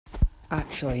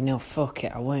Actually, no, fuck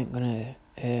it. I weren't gonna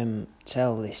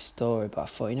tell this story, but I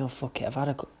thought, fuck it. I've had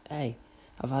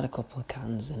a couple of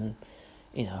cans and,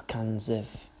 cans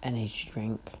of energy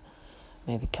drink,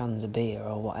 maybe cans of beer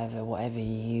or whatever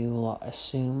you lot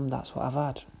assume. That's what I've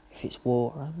had. If it's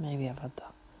water, maybe I've had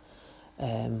that.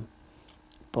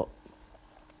 But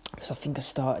because I think I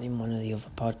started in one of the other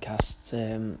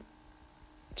podcasts,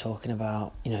 talking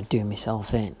about doing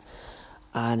myself in.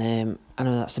 And I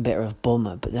know that's a bit of a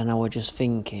bummer, but then I was just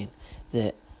thinking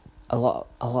that a lot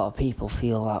of people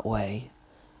feel that way,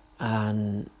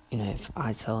 and if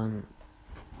I tell them,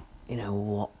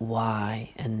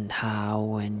 why and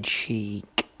how and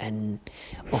chic and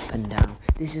up and down.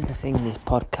 This is the thing. This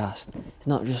podcast is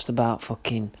not just about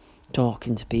fucking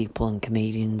talking to people and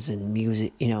comedians and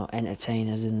music,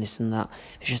 entertainers and this and that.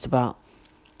 It's just about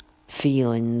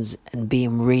feelings and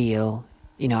being real.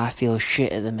 I feel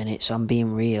shit at the minute, so I'm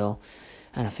being real.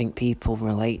 And I think people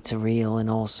relate to real, and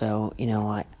also,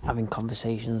 like having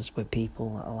conversations with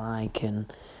people that I like.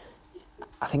 And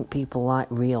I think people like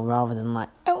real rather than like,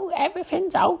 oh,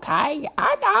 everything's okay.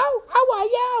 I know, how are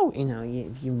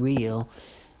you? If you're real,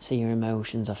 see your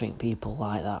emotions, I think people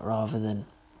like that rather than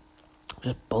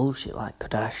just bullshit like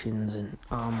Kardashians and,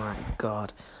 oh my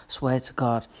God. I swear to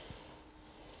God,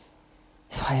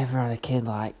 if I ever had a kid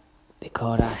like the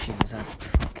Kardashians, I'd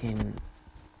fucking...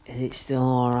 Is it still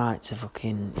alright to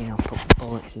fucking, put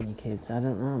bullets in your kids? I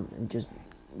don't know. Just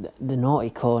the naughty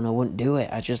corner wouldn't do it.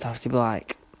 I just have to be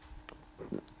like,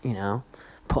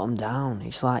 put them down.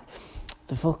 It's like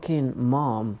the fucking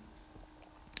mom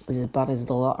is as bad as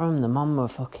the lot of them. The mom were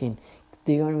fucking...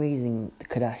 The only reason the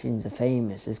Kardashians are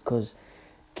famous is because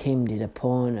Kim did a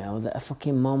porno that a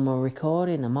fucking mom were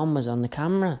recording. The mom was on the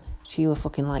camera. She was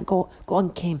fucking like, go on,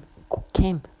 Kim,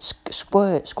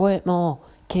 squirt more.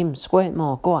 Kim, squirt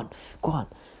more. Go on.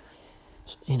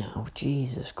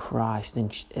 Jesus Christ.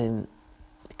 And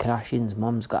Kardashian's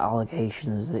mum's got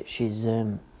allegations that she's,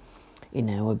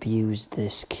 abused the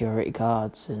security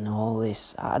guards and all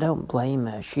this. I don't blame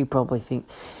her. She probably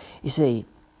thinks... You see,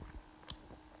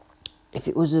 if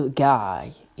it was a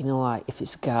guy, if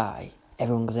it's a guy,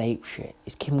 everyone goes ape shit.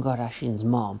 It's Kim Kardashian's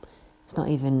mom. It's not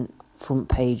even front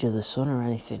page of The Sun or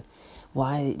anything.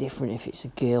 Why is it different if it's a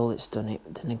girl that's done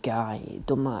it than a guy? It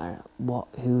doesn't matter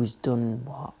who's done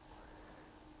what.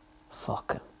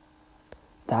 Fuck him.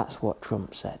 That's what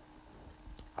Trump said.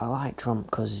 I like Trump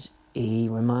because he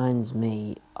reminds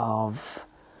me of,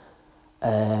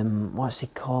 what's he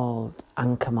called?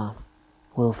 Anchorman.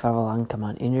 Will Ferrell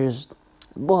Anchorman.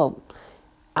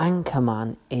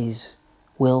 Anchorman is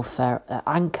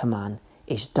Anchorman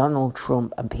is Donald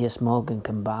Trump and Piers Morgan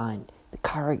combined. The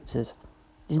characters...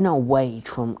 There's no way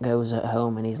Trump goes at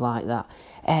home and he's like that.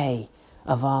 Hey,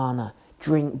 Ivana,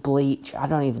 drink bleach. I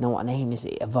don't even know what name is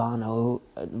it. Ivana or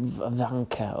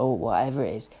Ivanka or whatever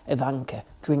it is. Ivanka,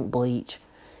 drink bleach.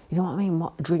 You know what I mean?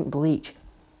 Drink bleach.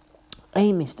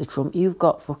 Hey, Mr. Trump, you've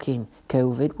got fucking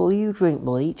COVID. Will you drink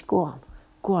bleach? Go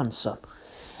on, son.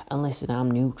 And listen,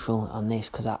 I'm neutral on this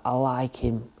because I like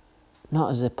him.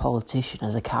 Not as a politician,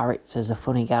 as a character, as a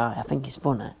funny guy. I think he's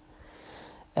funny.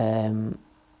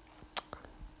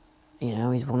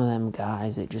 He's one of them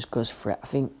guys that just goes for it. I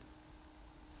think,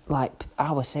 like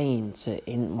I was saying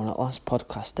in one of the last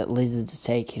podcasts, that lizards are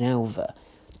taking over.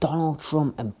 Donald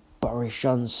Trump and Boris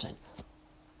Johnson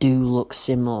do look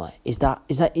similar. Is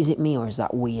it me or is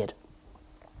that weird?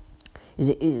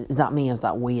 Is that me or is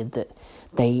that weird that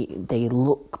they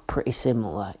look pretty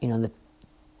similar?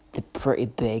 They're pretty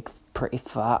big, pretty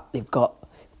fat. They've got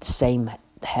the same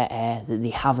hair, that they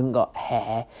haven't got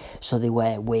hair, so they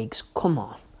wear wigs. Come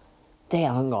on. They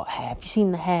haven't got hair. Have you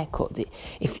seen the haircut?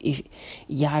 If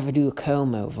you either do a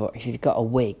comb over, or if you've got a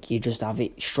wig, you just have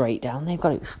it straight down. They've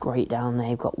got it straight down.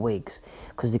 They've got wigs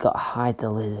because they've got to hide the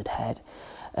lizard head.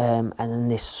 And then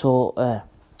this sort of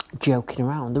joking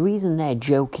around. The reason they're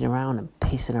joking around and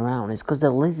pissing around is because they're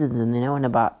lizards and they know in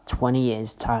about 20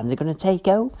 years' time they're going to take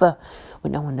over.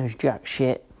 But no one knows jack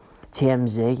shit.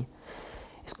 TMZ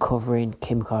is covering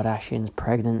Kim Kardashian's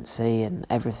pregnancy and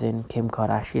everything. Kim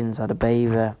Kardashian's had a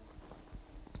baby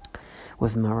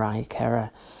with Mariah Carey.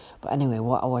 But anyway,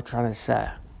 what I was trying to say,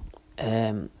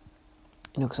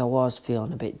 because I was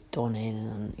feeling a bit done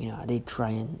in, and, I did try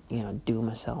and, do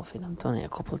myself in. I've done it a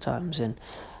couple of times, and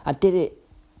I did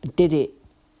it,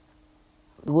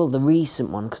 well, the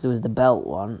recent one, because there was the belt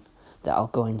one that I'll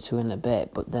go into in a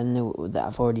bit, but then that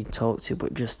I've already talked to,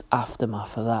 but just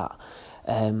aftermath of that.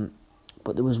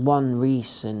 But there was one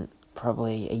recent,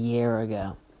 probably a year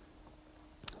ago,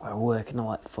 where I was working, I'm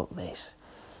like, fuck this.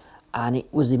 And it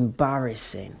was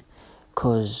embarrassing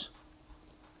because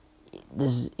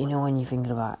there's, when you're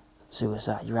thinking about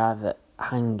suicide. You're either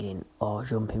hanging or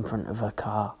jump in front of a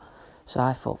car. So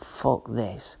I thought, fuck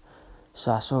this.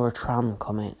 So I saw a tram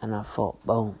coming and I thought,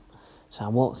 boom. So I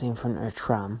walked in front of a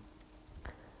tram,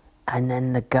 and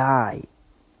then the guy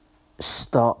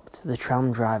stopped, the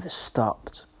tram driver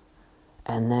stopped,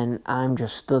 and then I'm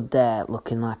just stood there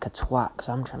looking like a twat because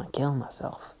I'm trying to kill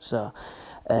myself. So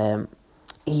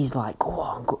he's like, go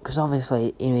on, because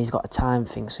obviously, you know, he's got a time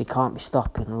thing, so he can't be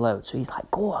stopping the load. So he's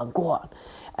like, go on.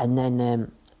 And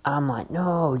then I'm like,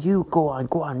 no, you go on,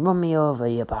 run me over,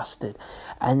 you bastard.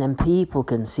 And then people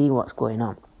can see what's going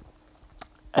on.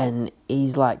 And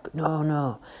he's like, no,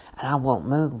 and I won't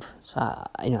move. So,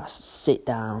 I sit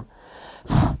down,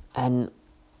 and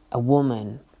a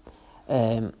woman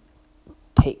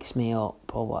picks me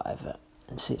up or whatever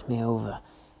and sits me over.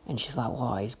 And she's like,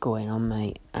 what is going on,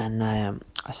 mate? And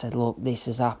I said, look, this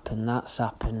has happened, that's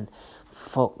happened.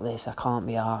 Fuck this, I can't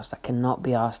be arsed. I cannot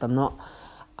be arsed.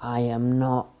 I am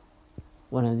not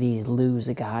one of these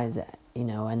loser guys that, you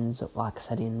know, ends up, like I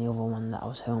said in the other one, that I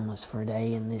was homeless for a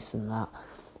day and this and that.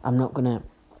 I'm not going to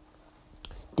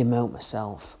demote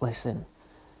myself. Listen,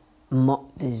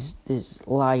 there's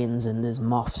lions and there's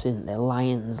moths in there.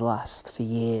 Lions last for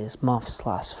years, moths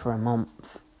last for a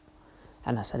month.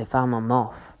 And I said, if I'm a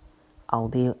moth,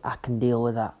 I can deal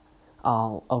with that.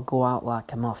 I'll go out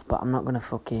like a moth, but I'm not going to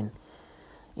fucking,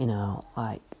 you know,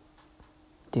 like,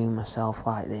 do myself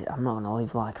like this. I'm not going to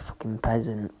live like a fucking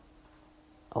peasant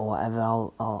or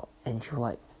whatever. And she was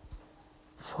like,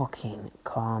 fucking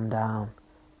calm down.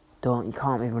 You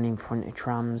can't be running in front of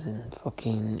trams and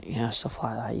fucking, you know, stuff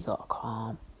like that. You got to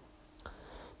calm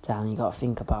down. You got to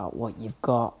think about what you've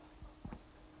got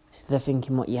instead of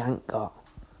thinking what you ain't got.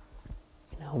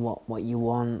 You know, what you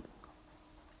want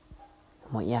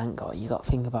and what you ain't got. You got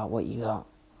to think about what you got.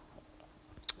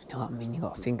 You know what I mean? You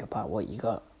got to think about what you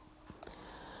got.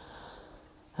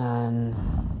 And,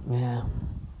 yeah.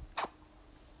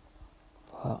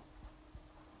 But,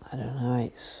 I don't know,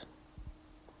 it's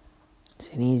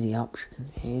an easy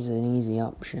option. It is an easy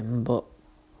option, but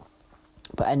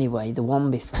anyway, the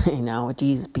one before now,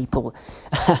 Jesus, people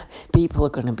are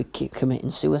going to be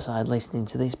committing suicide listening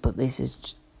to this, but this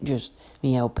is just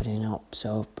me opening up,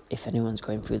 so if anyone's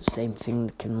going through the same thing,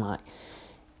 they can, like,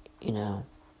 you know,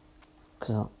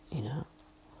 because, you know,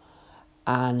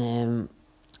 and,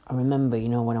 I remember, you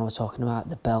know, when I was talking about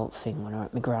the belt thing, when I was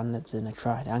at my granddad's and I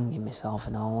tried hanging myself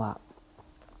and all that,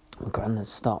 my granddad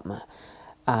stopped me.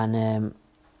 And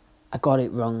I got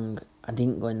it wrong. I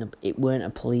didn't go in it weren't a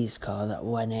police car that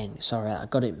went in. Sorry, I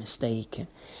got it mistaken.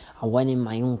 I went in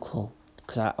my uncle,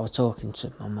 because I was talking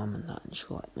to my mum and that, and she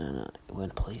was like, no, it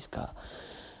weren't a police car.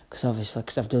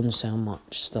 Because I've done so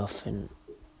much stuff and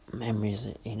memories,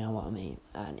 you know what I mean.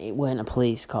 And it weren't a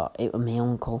police car, it was my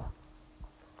uncle.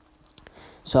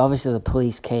 So obviously the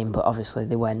police came, but obviously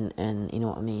they went and, you know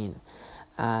what I mean.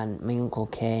 And my uncle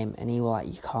came and he was like,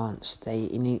 you can't stay.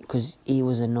 Because he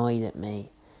was annoyed at me.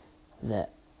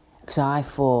 Because I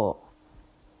thought,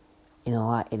 you know,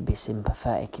 like, it'd be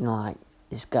sympathetic, you know, like,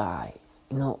 this guy.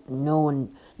 You know, no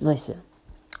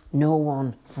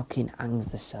one fucking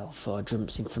hangs themselves or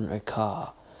jumps in front of a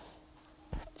car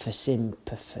for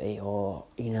sympathy or,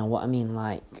 you know what I mean,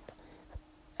 like,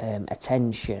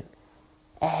 attention.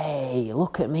 Hey,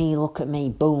 look at me,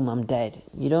 boom, I'm dead.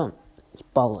 You don't. It's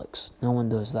bollocks. No one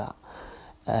does that.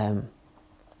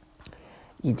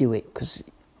 You do it because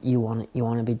you want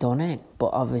to be done in. But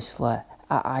obviously,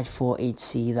 I thought he'd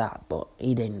see that, but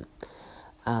he didn't.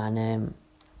 And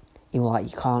he was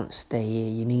like, you can't stay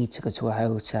here. You need to go to a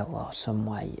hotel or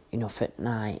somewhere, you know, for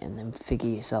night and then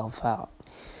figure yourself out.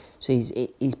 So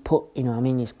he's put, you know, I'm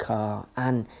in his car.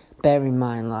 And bear in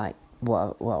mind, like,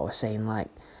 what I was saying, like,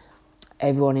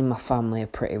 everyone in my family are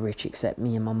pretty rich except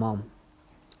me and my mum.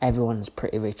 Everyone's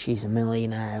pretty rich. He's a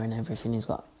millionaire and everything. He's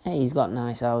got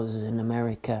nice houses in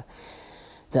America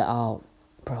that I'll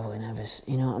probably never,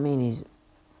 you know what I mean?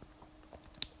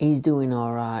 He's doing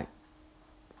all right.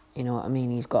 You know what I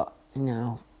mean? He's got, you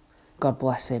know, God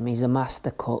bless him. He's a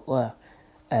master cutler.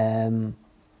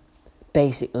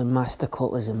 Basically, master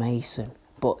cutler's a mason,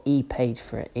 but he paid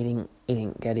for it. He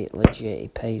didn't get it legit. He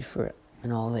paid for it.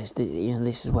 And all this, you know,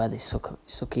 this is where they suck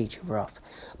each other off.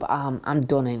 But I'm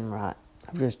done in, right?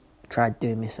 I've just tried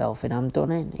doing myself in. I'm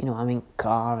done in. You know, I'm in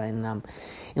car and you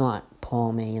know, like,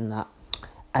 poor me and that.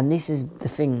 And this is the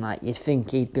thing, like, you'd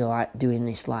think he'd be, like, doing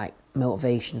this, like,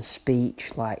 motivation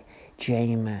speech, like,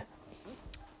 Jamie,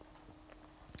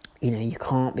 you know, you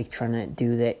can't be trying to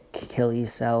do that, kill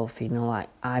yourself, you know, like,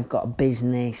 I've got a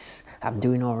business, I'm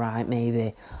doing all right,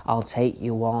 maybe I'll take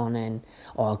you on,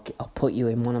 or I'll put you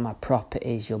in one of my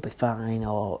properties, you'll be fine,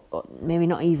 or maybe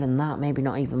not even that, maybe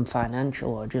not even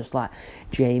financial, or just like,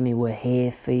 Jamie, we're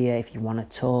here for you if you want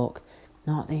to talk.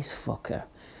 Not this fucker.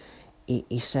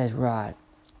 He says, right,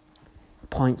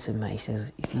 points at me, he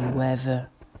says, if you ever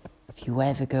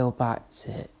go back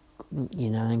to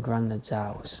your nan and granddad's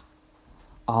house,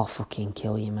 I'll fucking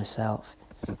kill you myself.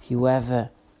 If you ever,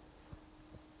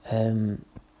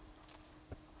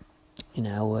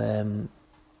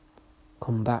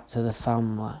 come back to the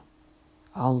family,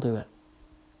 I'll do it.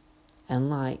 And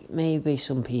like, maybe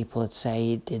some people would say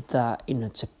he did that,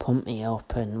 to pump me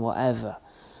up and whatever.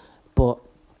 But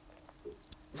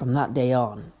from that day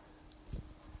on,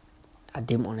 I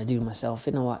didn't want to do myself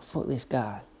in. Like, fuck this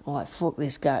guy. I'm like, fuck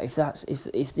this guy. If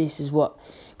this is what,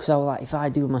 because I was like, if I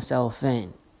do myself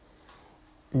in,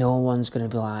 no one's gonna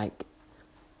be like,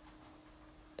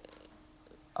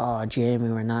 oh, Jamie,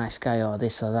 you're a nice guy, or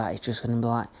this or that. It's just gonna be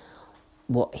like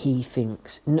what he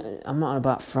thinks. No, I'm not on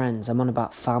about friends. I'm on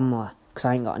about family, because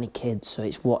I ain't got any kids. So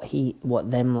it's what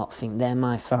them lot think. They're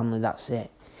my family. That's it.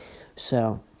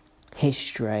 So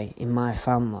history in my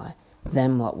family,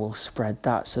 them lot will spread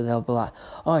that, so they'll be like,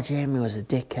 oh, Jamie was a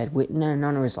dickhead. No,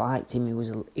 none of us liked him. He was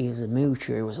a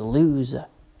moocher. He was a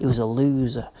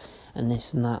loser, and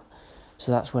this and that.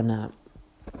 So that's when I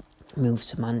moved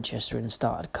to Manchester and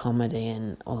started comedy,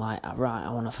 and I was like, right,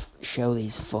 I want to show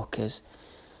these fuckers.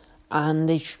 And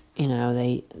they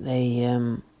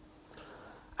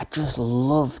I just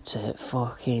love to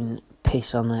fucking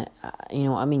piss on it. You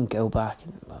know what I mean? Go back,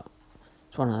 but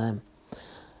it's one of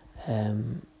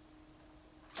them.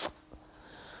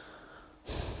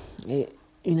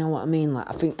 You know what I mean? Like,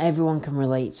 I think everyone can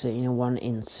relate to,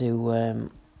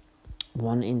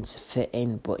 wanting to fit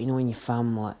in, but in your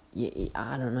family,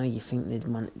 I don't know, you think they'd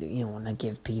want to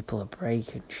give people a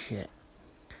break and shit.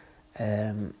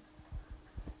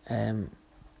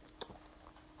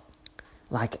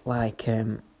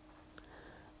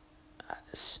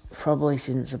 Probably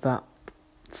since about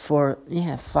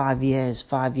 5 years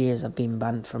I've been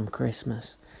banned from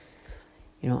Christmas.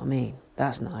 You know what I mean?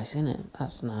 That's nice, isn't it?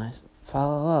 That's nice.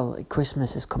 Well,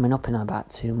 Christmas is coming up in about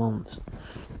 2 months.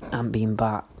 I'm being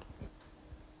back.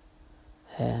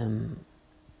 And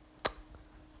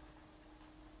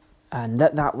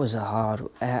that was a hard.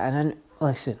 And then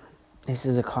listen, this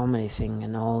is a comedy thing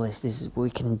and all this. This is, we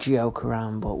can joke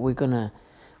around, but we're gonna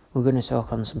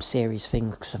talk on some serious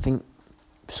things, because I think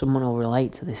someone will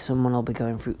relate to this. Someone will be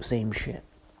going through the same shit.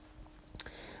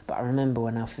 But I remember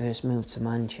when I first moved to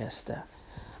Manchester,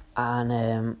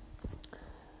 and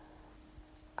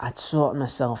I'd sorted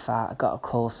myself out. I got a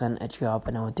call centre job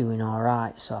and I was doing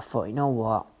alright. So I thought, you know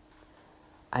what?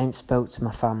 I ain't spoke to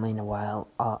my family in a while.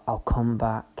 I'll come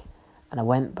back. And I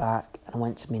went back and I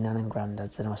went to my nan and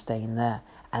granddad's and I was staying there.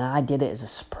 And I did it as a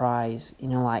surprise,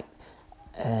 a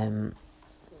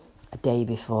day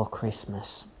before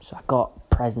Christmas. So I got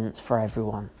presents for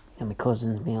everyone, my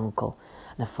cousins, my uncle.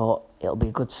 And I thought it'll be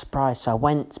a good surprise. So I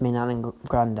went to my nan and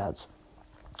granddad's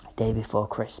day before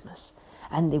Christmas.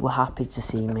 And they were happy to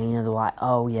see me. They were like,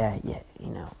 oh, yeah, you're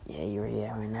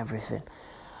here and everything.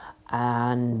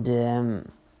 And, they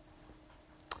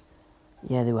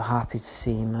were happy to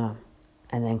see me.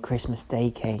 And then Christmas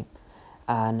Day came.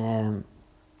 And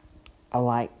I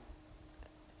like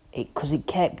it, because it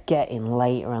kept getting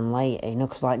later and later,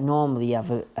 because normally you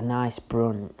have a nice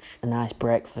brunch, a nice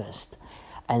breakfast,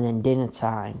 and then dinner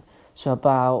time. So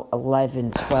about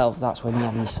 11, 12, that's when you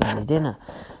have your Sunday dinner.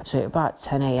 So at about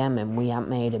 10 a.m. and we hadn't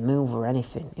made a move or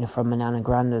anything, from my nan and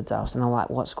granddad's house. And I'm like,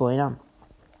 what's going on?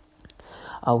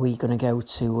 Are we going to go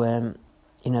to,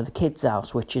 the kids'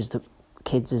 house, which is the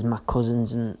kids is my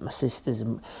cousins and my sisters.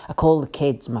 And I call the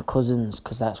kids my cousins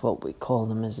because that's what we call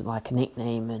them, as like a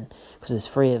nickname, and because there's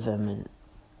 3 of them, and,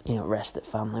 rest of the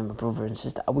family, my brother and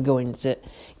sister. Are we going to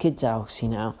kids' house,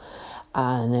 And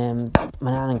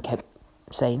my nan kept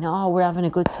saying, no, we're having a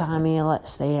good time here,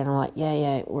 let's stay. And I'm like,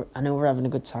 yeah, I know we're having a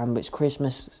good time, but it's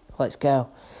Christmas, let's go.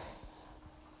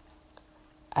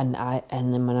 And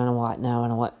then my nan was like, no,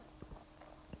 and I'm like,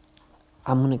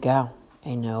 I'm going to go.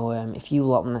 If you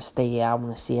lot want to stay here, I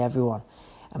want to see everyone.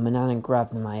 And my nan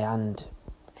grabbed my hand,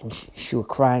 and she was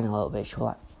crying a little bit. She was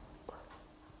like,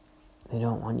 they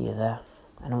don't want you there.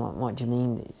 And I'm like, what do you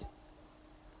mean?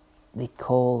 They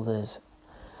called us,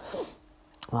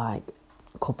 like,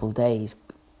 a couple of days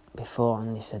before,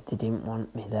 and they said they didn't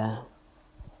want me there.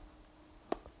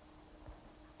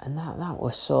 And that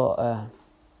was sort of,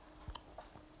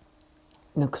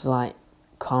 because, like,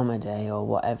 comedy or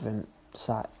whatever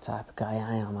type of guy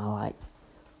I am, I like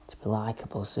to be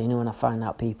likeable. So, when I find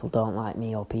out people don't like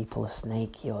me or people are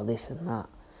snaky or this and that,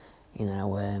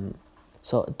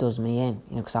 sort of does me in,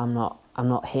 because I'm not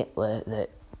Hitler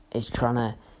that is trying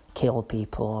to kill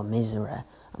people or misery.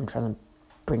 I'm trying to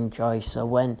bring joy. So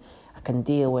when I can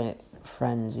deal with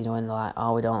friends, when they're like,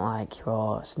 oh, we don't like you,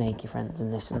 or snaky friends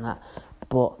and this and that,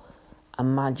 but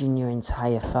imagine your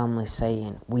entire family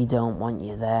saying, we don't want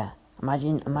you there.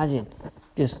 Imagine,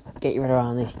 just get your head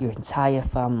around this, your entire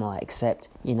family, except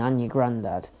your nan, your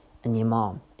granddad, and your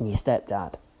mom, and your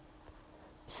stepdad,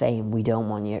 saying, we don't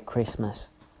want you at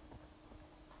Christmas.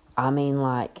 I mean,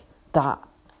 like, that,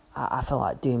 I feel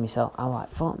like doing myself, I'm like,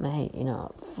 fuck me,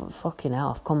 fucking hell,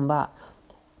 I've come back.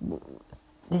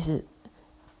 This is,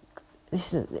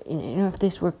 if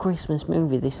this were a Christmas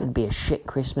movie, this would be a shit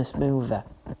Christmas movie.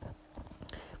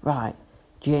 Right,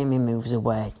 Jamie moves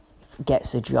away,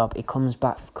 gets a job, he comes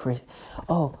back for Christmas.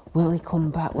 Oh, will he come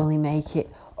back? Will he make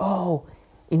it? Oh,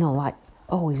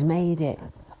 oh, he's made it.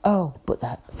 Oh, but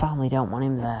the family don't want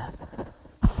him there.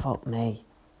 Fuck me.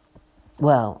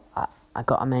 Well, I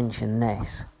got to mention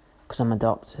this, because I'm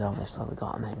adopted, obviously, we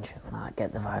got to mention that,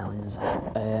 get the violins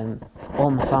out. All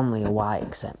my family are white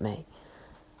except me,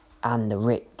 and the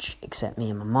rich except me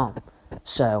and my mum.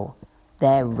 So,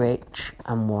 they're rich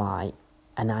and white,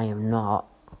 and I am not.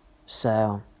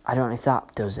 So, I don't know if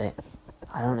that does it.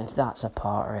 I don't know if that's a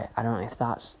part of it. I don't know if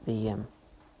that's the,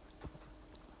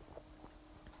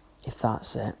 if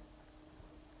that's it.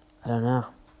 I don't know.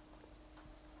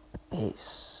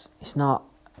 It's not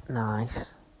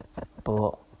nice,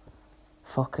 but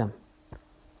fuck 'em.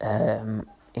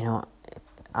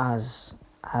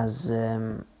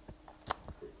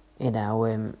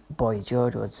 Boy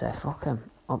George would say, fuck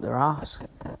 'em up their arse,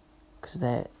 because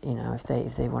they,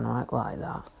 if they want to act like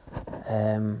that,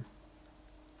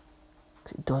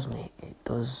 cause it does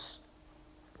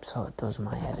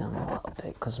my head in a little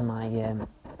bit, because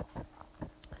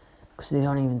because they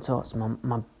don't even talk to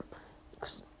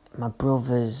my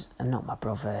brothers, and not my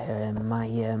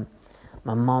brother,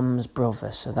 my mum's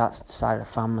brother, so that's the side of the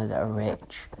family that are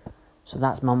rich. So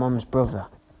that's my mum's brother.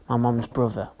 My mum's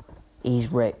brother,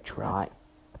 he's rich, right?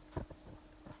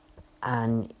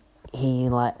 And he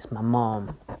lets my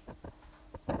mum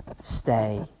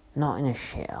stay, not in a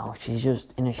shithole, she's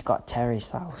just, she's got a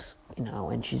terrace house,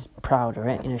 and she's proud of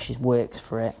it, she works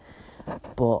for it,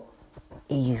 but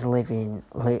he's living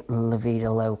La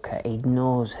Vida Loca. He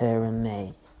ignores her and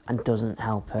me and doesn't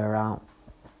help her out.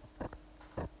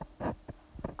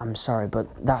 I'm sorry, but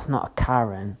that's not a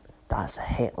Karen, that's a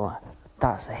Hitler.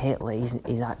 That's a Hitler.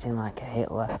 He's acting like a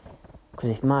Hitler.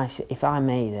 Because if I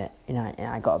made it, and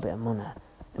I got a bit of money,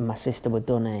 and my sister were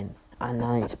done in, and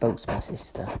I ain't spoke to my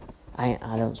sister, I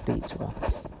don't speak to her,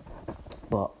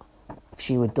 but if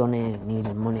she were done in and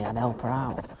needed money, I'd help her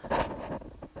out.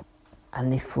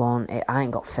 And they flaunt it. I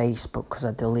ain't got Facebook because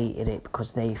I deleted it,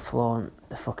 because they flaunt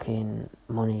the fucking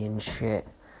money and shit.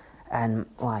 And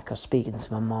like, I was speaking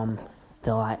to my mum,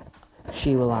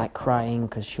 she was like crying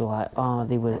because she was like, oh,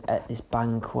 they were at this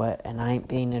banquet and I ain't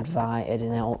been invited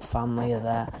and their whole family are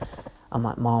there. I'm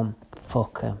like, Mom,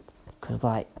 fuck them. Because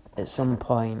like, at some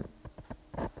point,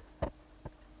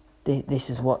 this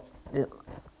is what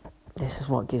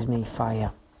gives me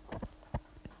fire.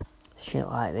 Shit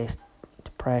like this,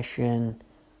 depression,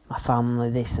 my family,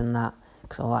 this and that.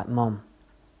 Because I'm like, Mum,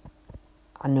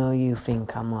 I know you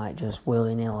think I'm like just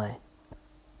willy-nilly,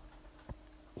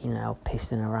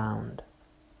 pissing around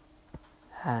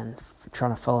and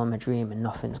trying to follow my dream and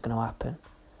nothing's going to happen.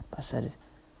 But I said,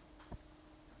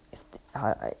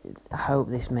 I hope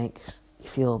this makes you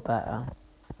feel better.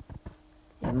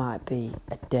 It might be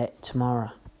a day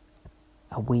tomorrow,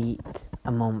 a week,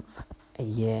 a month, a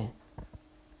year,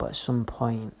 but at some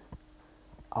point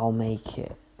I'll make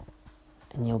it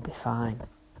and you'll be fine.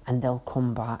 And they'll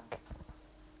come back.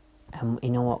 And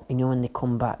you know what? When they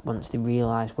come back, once they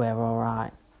realise we're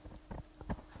alright,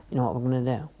 you know what we're going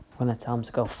to do? We're going to tell them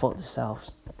to go fuck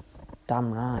themselves.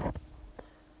 Damn right.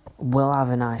 We'll have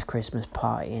a nice Christmas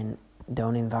party and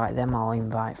don't invite them, I'll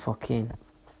invite fucking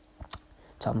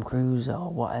Tom Cruise or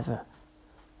whatever.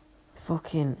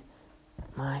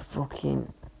 My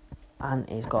fucking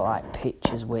auntie's got like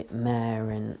pictures with Mare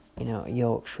and,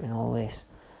 Yorkshire and all this.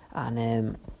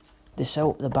 And they're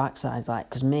so up the backsides, like,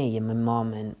 because me and my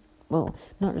mum and, well,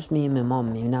 not just me and my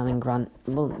mum, my nan and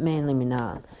mainly my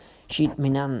nan. My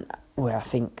nan, where I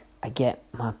think I get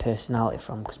my personality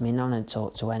from, because my nan would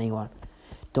talk to anyone.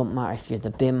 Don't matter if you're the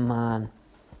bin man,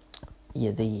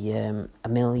 you're a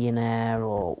millionaire,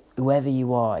 or whoever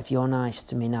you are. If you're nice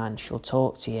to my nan, she'll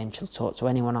talk to you and she'll talk to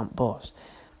anyone on bus.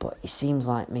 But it seems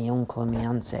like my uncle and my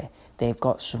auntie, they've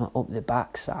got something up their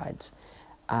backsides.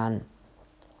 And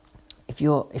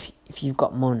if you've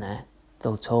got money,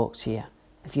 they'll talk to you.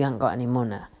 If you haven't got any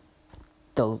money,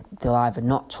 they'll either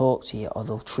not talk to you or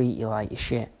they'll treat you like your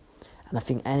shit. And I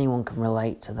think anyone can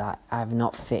relate to that, either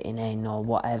not fitting in or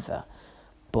whatever.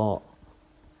 But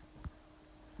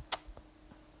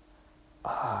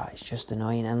it's just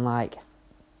annoying, and like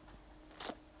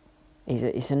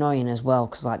it's annoying as well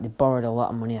because like they borrowed a lot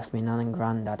of money off my nan and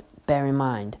granddad. Bear in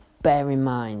mind,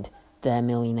 they're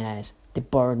millionaires. They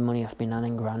borrowed money off my nan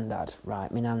and granddad,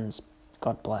 right? My nan's,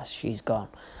 God bless, she's gone.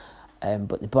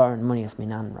 But they borrowed money off my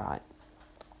nan, right?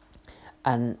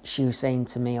 And she was saying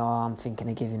to me, I'm thinking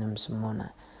of giving them some money.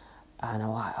 And I'm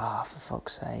like, for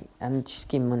fuck's sake. And she's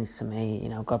giving money to me,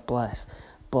 God bless.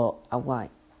 But I'm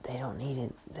like, they don't need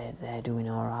it. They're doing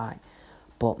all right.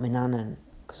 But my nan,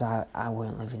 because I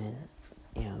weren't living in,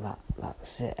 that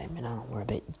city, my nan were a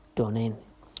bit done in.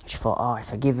 She thought,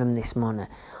 if I give them this money,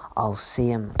 I'll see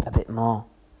them a bit more.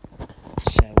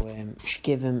 So she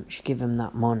give them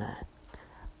that money,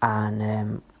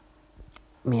 and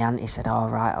my auntie said, all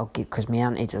right, I'll give, because my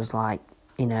auntie does like,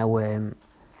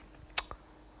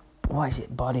 what is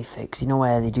it, body fix,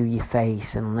 where they do your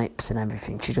face and lips and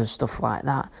everything. She does stuff like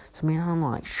that. So I'm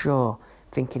like, sure,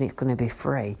 thinking it's going to be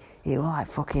free. It was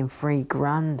like fucking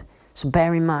 $3,000. So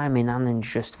bear in mind, my nan's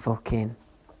just fucking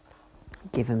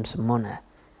give him some money.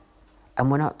 And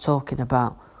we're not talking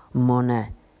about money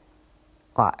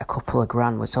like a couple of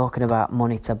grand. We're talking about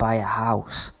money to buy a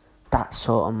house. That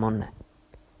sort of money.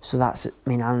 So that's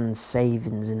my nan's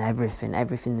savings and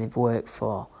everything they've worked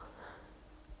for.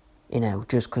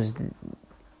 Just because,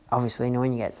 obviously,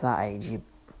 when you get to that age,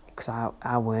 because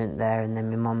I weren't there, and then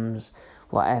my mum's,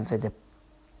 whatever,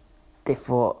 they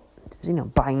thought,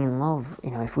 buying love,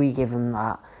 if we give them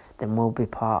that, then we'll be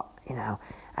part, And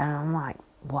I'm like,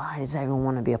 why does everyone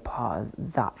want to be a part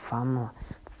of that family?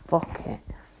 Fuck it.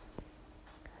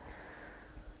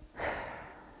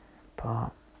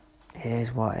 But it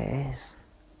is what it is.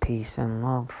 Peace and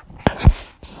love.